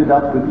all lifted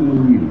up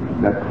within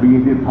you. That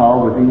creative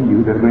power within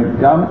you that went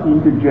down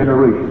into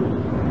generations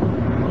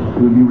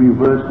will be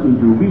reversed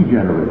into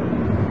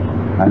regeneration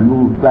and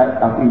moved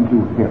back up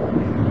into heaven.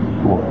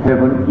 For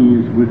heaven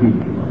is within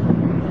you,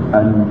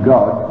 and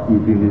God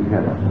is in his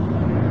heaven.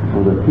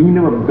 So the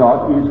kingdom of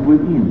God is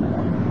within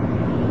man.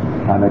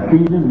 And a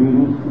kingdom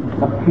means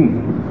a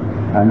king.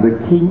 And the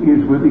king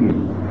is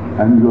within.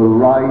 And you'll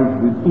rise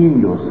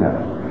within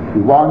yourself,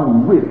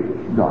 one with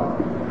God.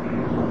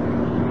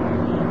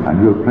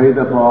 And you'll play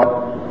the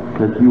part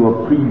that you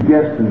are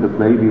predestined to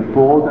play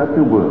before that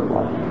the world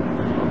was.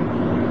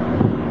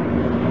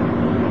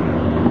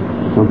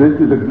 So this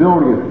is a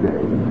glorious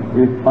day,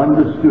 if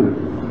understood.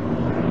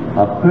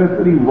 A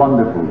perfectly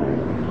wonderful day.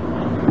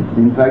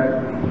 In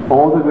fact,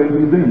 all the great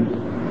events,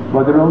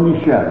 but they're only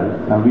shadows,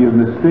 and we have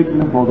mistaken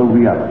them for the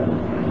reality.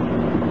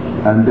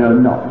 And they're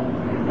not.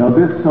 Now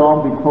this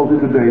psalm we quoted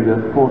today, the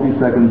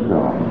 42nd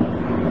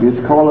psalm,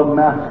 is called a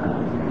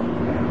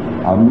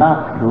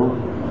maskil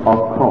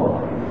of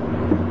Korah.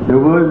 The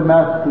word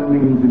maskil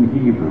means in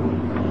Hebrew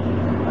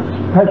a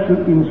special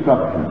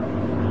instruction,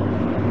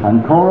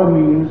 and Korah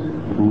means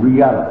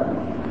reality,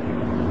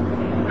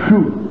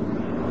 truth,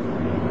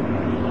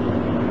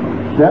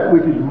 that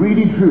which is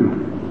really true,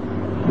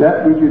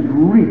 that which is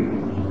real.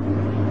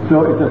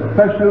 So it's a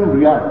special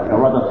reality,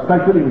 or rather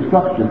special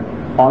instruction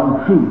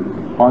on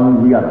truth,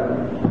 on reality.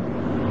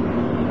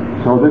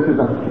 So this is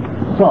a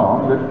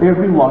psalm that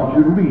everyone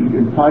should read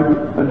and try to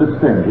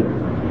understand it.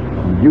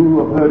 You who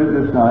have heard it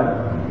this night,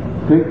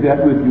 take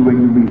that with you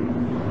when you read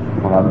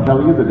it. For I'm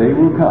telling you, the day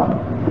will come.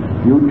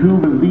 You too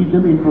will lead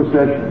them in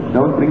procession.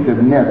 Don't think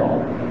that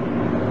Neville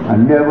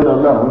and Neville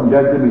alone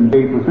led them in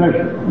day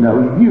procession.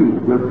 No,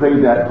 you will play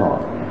that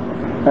part.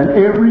 And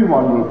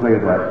everyone will play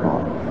that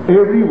part.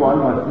 Everyone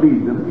must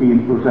lead them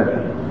in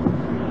procession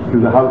to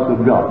the house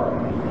of God.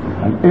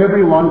 And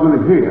everyone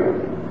will hear.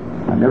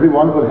 And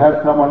everyone will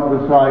have someone on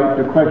the side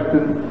to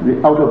question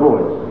the outer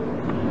voice.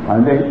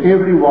 And then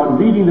everyone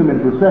leading them in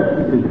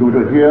procession is going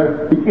to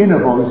hear the inner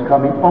voice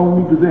coming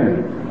only to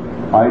them.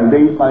 I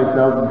laid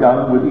myself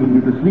down within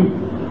you to sleep.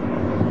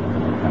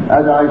 And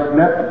as I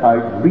slept,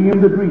 I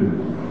dreamed the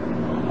dream.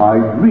 I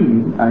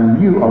dreamed,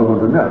 and you are going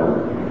to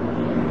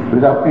know,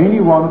 without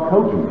anyone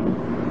coaching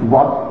you,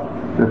 what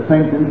the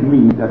sentence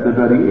means at the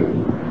very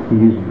end. He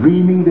is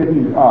dreaming that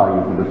he's I,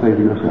 you're going to say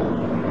to yourself.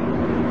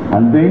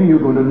 And then you're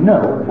going to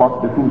know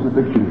what the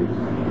crucifixion is.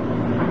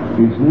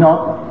 It's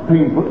not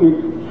painful,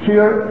 it's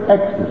sheer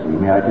ecstasy,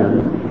 may I tell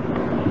you.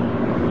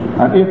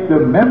 And if the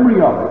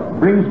memory of it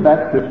brings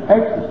back such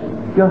ecstasy,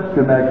 just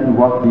imagine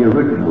what the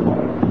original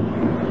was.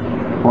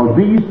 For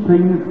these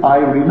things I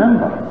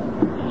remember.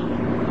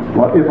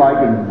 Well, if I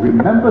can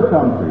remember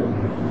something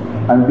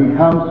and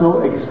become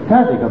so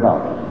ecstatic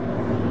about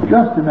it,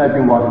 Just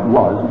imagine what it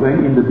was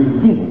when in the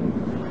beginning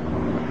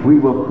we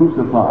were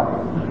crucified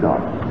with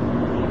God.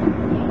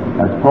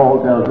 As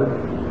Paul tells us,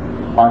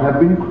 I have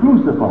been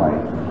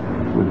crucified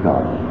with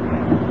God.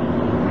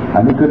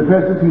 And he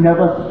confesses he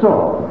never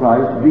saw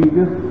Christ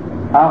Jesus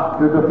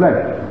after the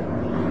flesh.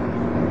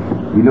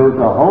 He knows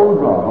the whole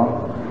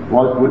drama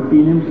was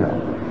within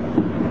himself.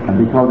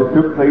 And because it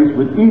took place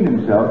within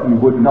himself, he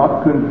would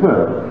not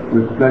confer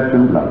with flesh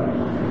and blood.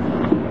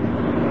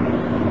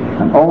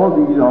 And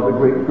all these are the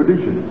great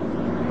traditions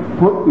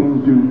put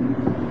into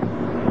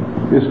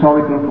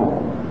historical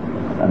form.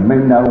 And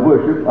men now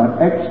worship an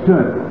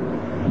external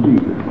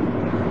Jesus,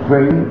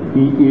 praying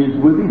he is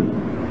within.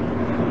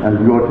 As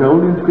you are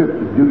told in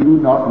Scripture, do you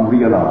not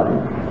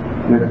realize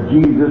that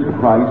Jesus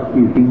Christ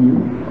is in you?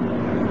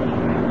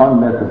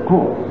 Unless, of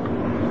course,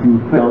 you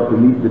fail to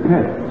meet the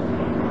test.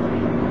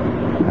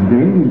 And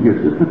then he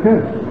gives us the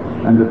test.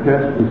 And the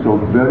test is so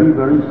very,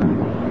 very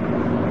simple.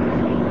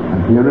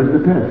 And here is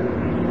the test.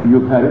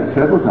 You've had it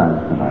several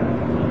times tonight.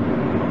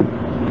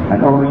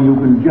 And only you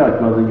can judge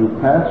whether you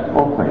passed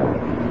or failed.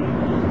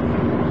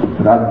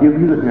 But I've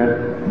given you the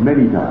test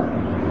many times.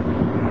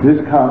 This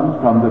comes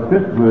from the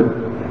 5th verse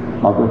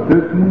of the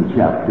 13th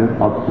chapter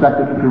of 2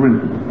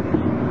 Corinthians.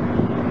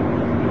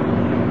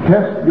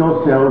 Test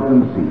yourselves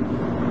and see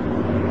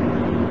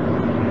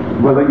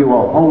whether you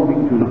are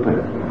holding to the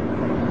faith.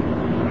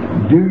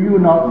 Do you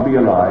not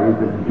realize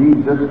that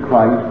Jesus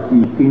Christ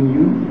is in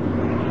you?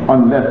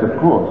 Unless, of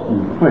course,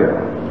 you fail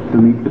to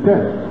meet the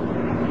test.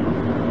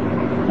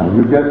 Now,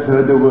 you've just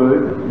heard the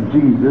word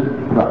Jesus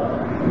Christ.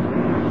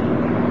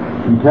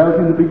 He tells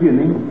you in the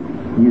beginning,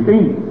 he is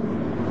in you.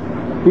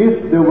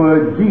 If the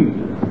word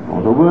Jesus,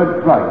 or the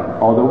word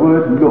Christ, or the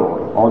word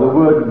Lord, or the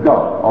word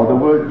God, or the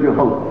word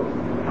Jehovah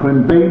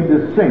conveyed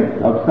the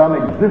sense of some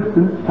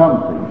existence,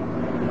 something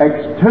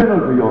external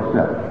to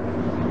yourself,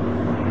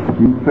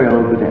 you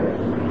fail the test.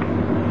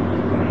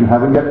 You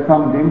haven't yet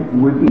found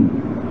him within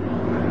you.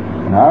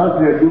 And I'll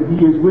tell you,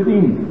 he is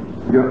within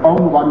you. Your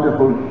own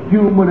wonderful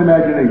human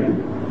imagination.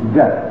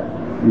 That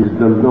is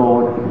the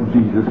Lord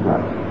Jesus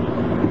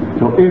Christ.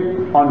 So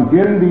if on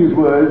hearing these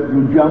words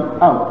you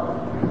jump out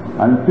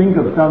and think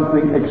of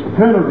something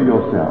external to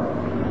yourself,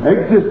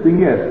 existing,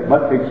 yes,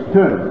 but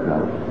external to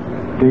yourself,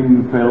 then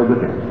you fail the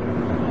test.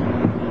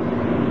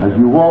 As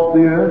you walk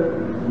the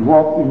earth,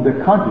 walk in the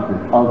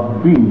consciousness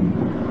of being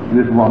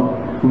this one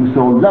who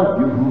so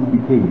loved you, who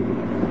became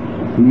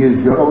you. He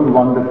is your own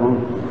wonderful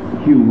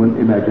human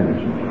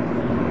imagination.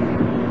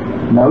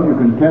 Now you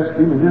can test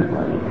him in this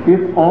way.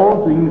 If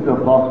all things are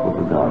possible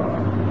to God,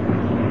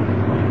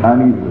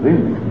 and he's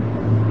within me,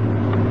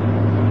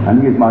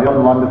 and he is my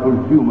own wonderful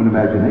human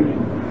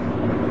imagination,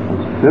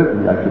 well,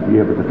 certainly I should be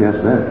able to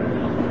test that.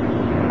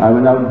 I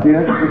will now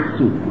dare to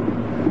assume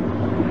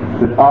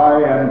that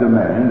I am the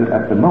man that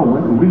at the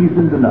moment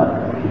reason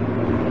denies,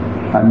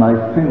 and my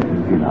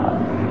senses deny.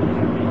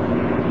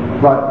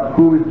 But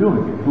who is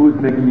doing it? Who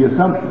is making the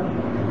assumption?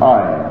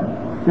 I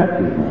am. That's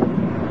his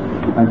name.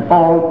 And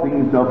all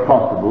things are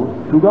possible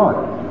to God.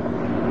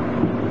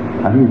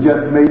 And he's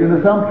just made an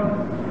assumption.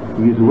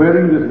 He is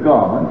wearing this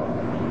garment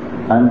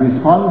and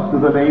responds to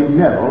the name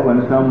Neville.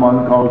 When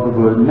someone calls the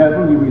word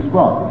Neville, he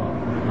responds.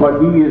 But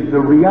he is the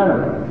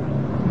reality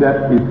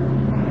that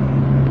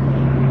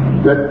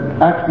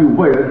actually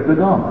wears the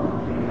garment.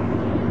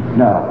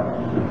 Now,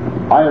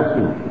 I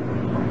assume.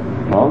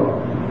 Well,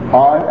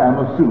 I am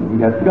assuming,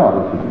 that's God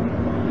assuming.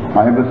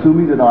 I am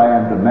assuming that I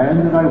am the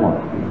man that I want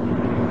to be.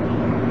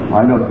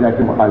 I know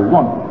exactly what I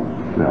want to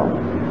be. Well,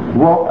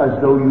 walk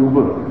as though you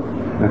were.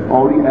 That's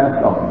all he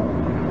asks of you.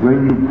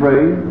 When you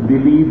pray,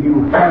 believe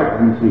you have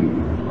received,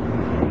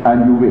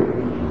 and you will.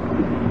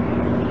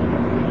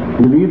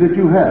 Believe that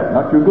you have,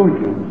 not you're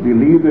going to.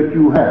 Believe that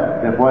you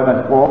have. Therefore I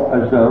must walk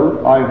as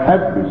though I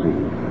had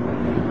received.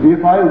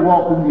 If I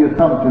walk in the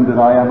assumption that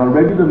I am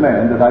already the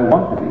man that I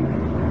want to be,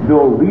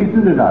 though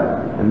reason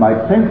denies and my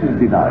senses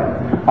deny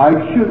it, I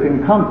should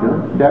encounter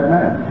that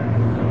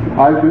man.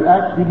 I should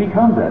actually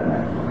become that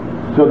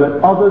man, so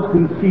that others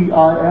can see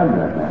I am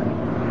that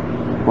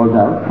man. Well,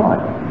 now try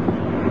it.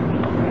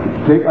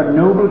 Take a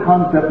noble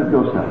concept of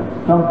yourself,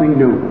 something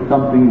noble,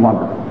 something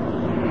wonderful,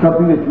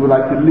 something that you would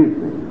like to live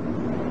with.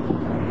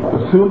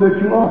 Assume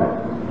that you are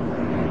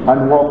it,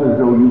 and walk as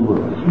though you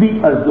were.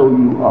 Speak as though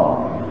you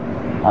are,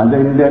 and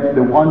then let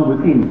the one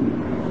within you,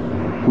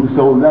 who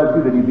so loved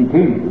you that he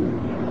became you,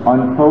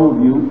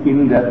 unfold you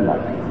in that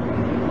light.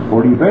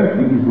 For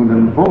eventually he's going to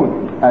unfold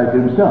you as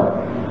himself.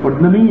 But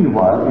in the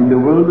meanwhile, in the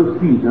world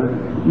of Caesar,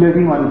 let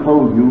him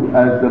unfold you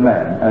as the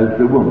man, as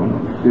the woman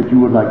that you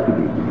would like to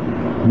be.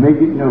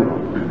 Make it noble.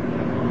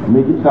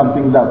 Make it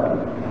something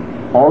lovely.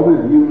 Always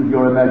use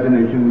your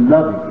imagination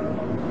lovingly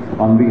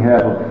on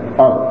behalf of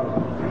others,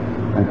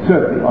 and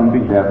certainly on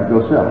behalf of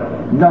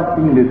yourself.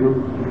 Nothing little,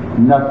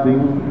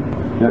 nothing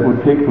that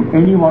would take from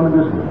anyone in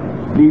this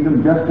world. Leave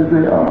them just as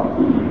they are.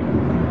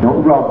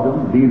 Don't rob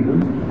them, leave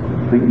them,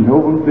 think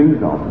noble things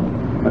of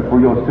them. But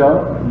for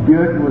yourself,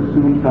 dare to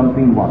assume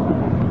something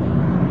wonderful,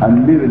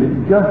 and live in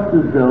it just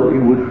as though it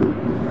were true.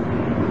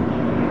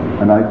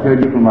 And I tell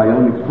you from my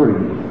own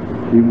experience,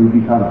 it will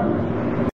become true.